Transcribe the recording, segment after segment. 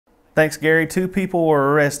Thanks, Gary. 2 people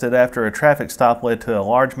were arrested after a traffic stop led to a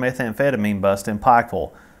large methamphetamine bust in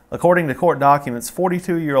Pikeville. According to court documents,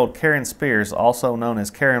 42-year-old Karen Spears, also known as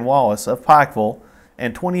Karen Wallace of Pikeville,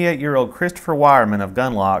 and 28-year-old Christopher Wireman of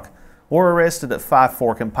Gunlock were arrested at Fife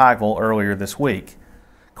Fork in Pikeville earlier this week.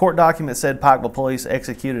 Court documents said Pikeville Police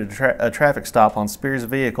executed a traffic stop on Spears'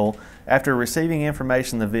 vehicle after receiving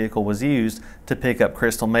information the vehicle was used to pick up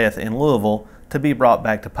crystal meth in Louisville to be brought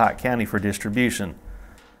back to Pike County for distribution.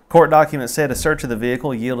 Court documents said a search of the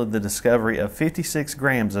vehicle yielded the discovery of 56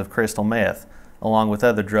 grams of crystal meth, along with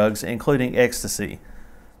other drugs, including ecstasy.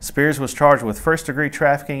 Spears was charged with first-degree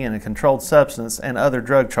trafficking in a controlled substance and other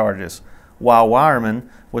drug charges, while Wireman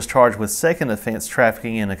was charged with second-offense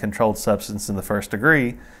trafficking in a controlled substance in the first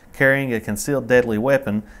degree, carrying a concealed deadly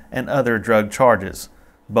weapon, and other drug charges.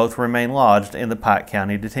 Both remain lodged in the Pike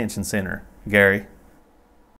County Detention Center. Gary.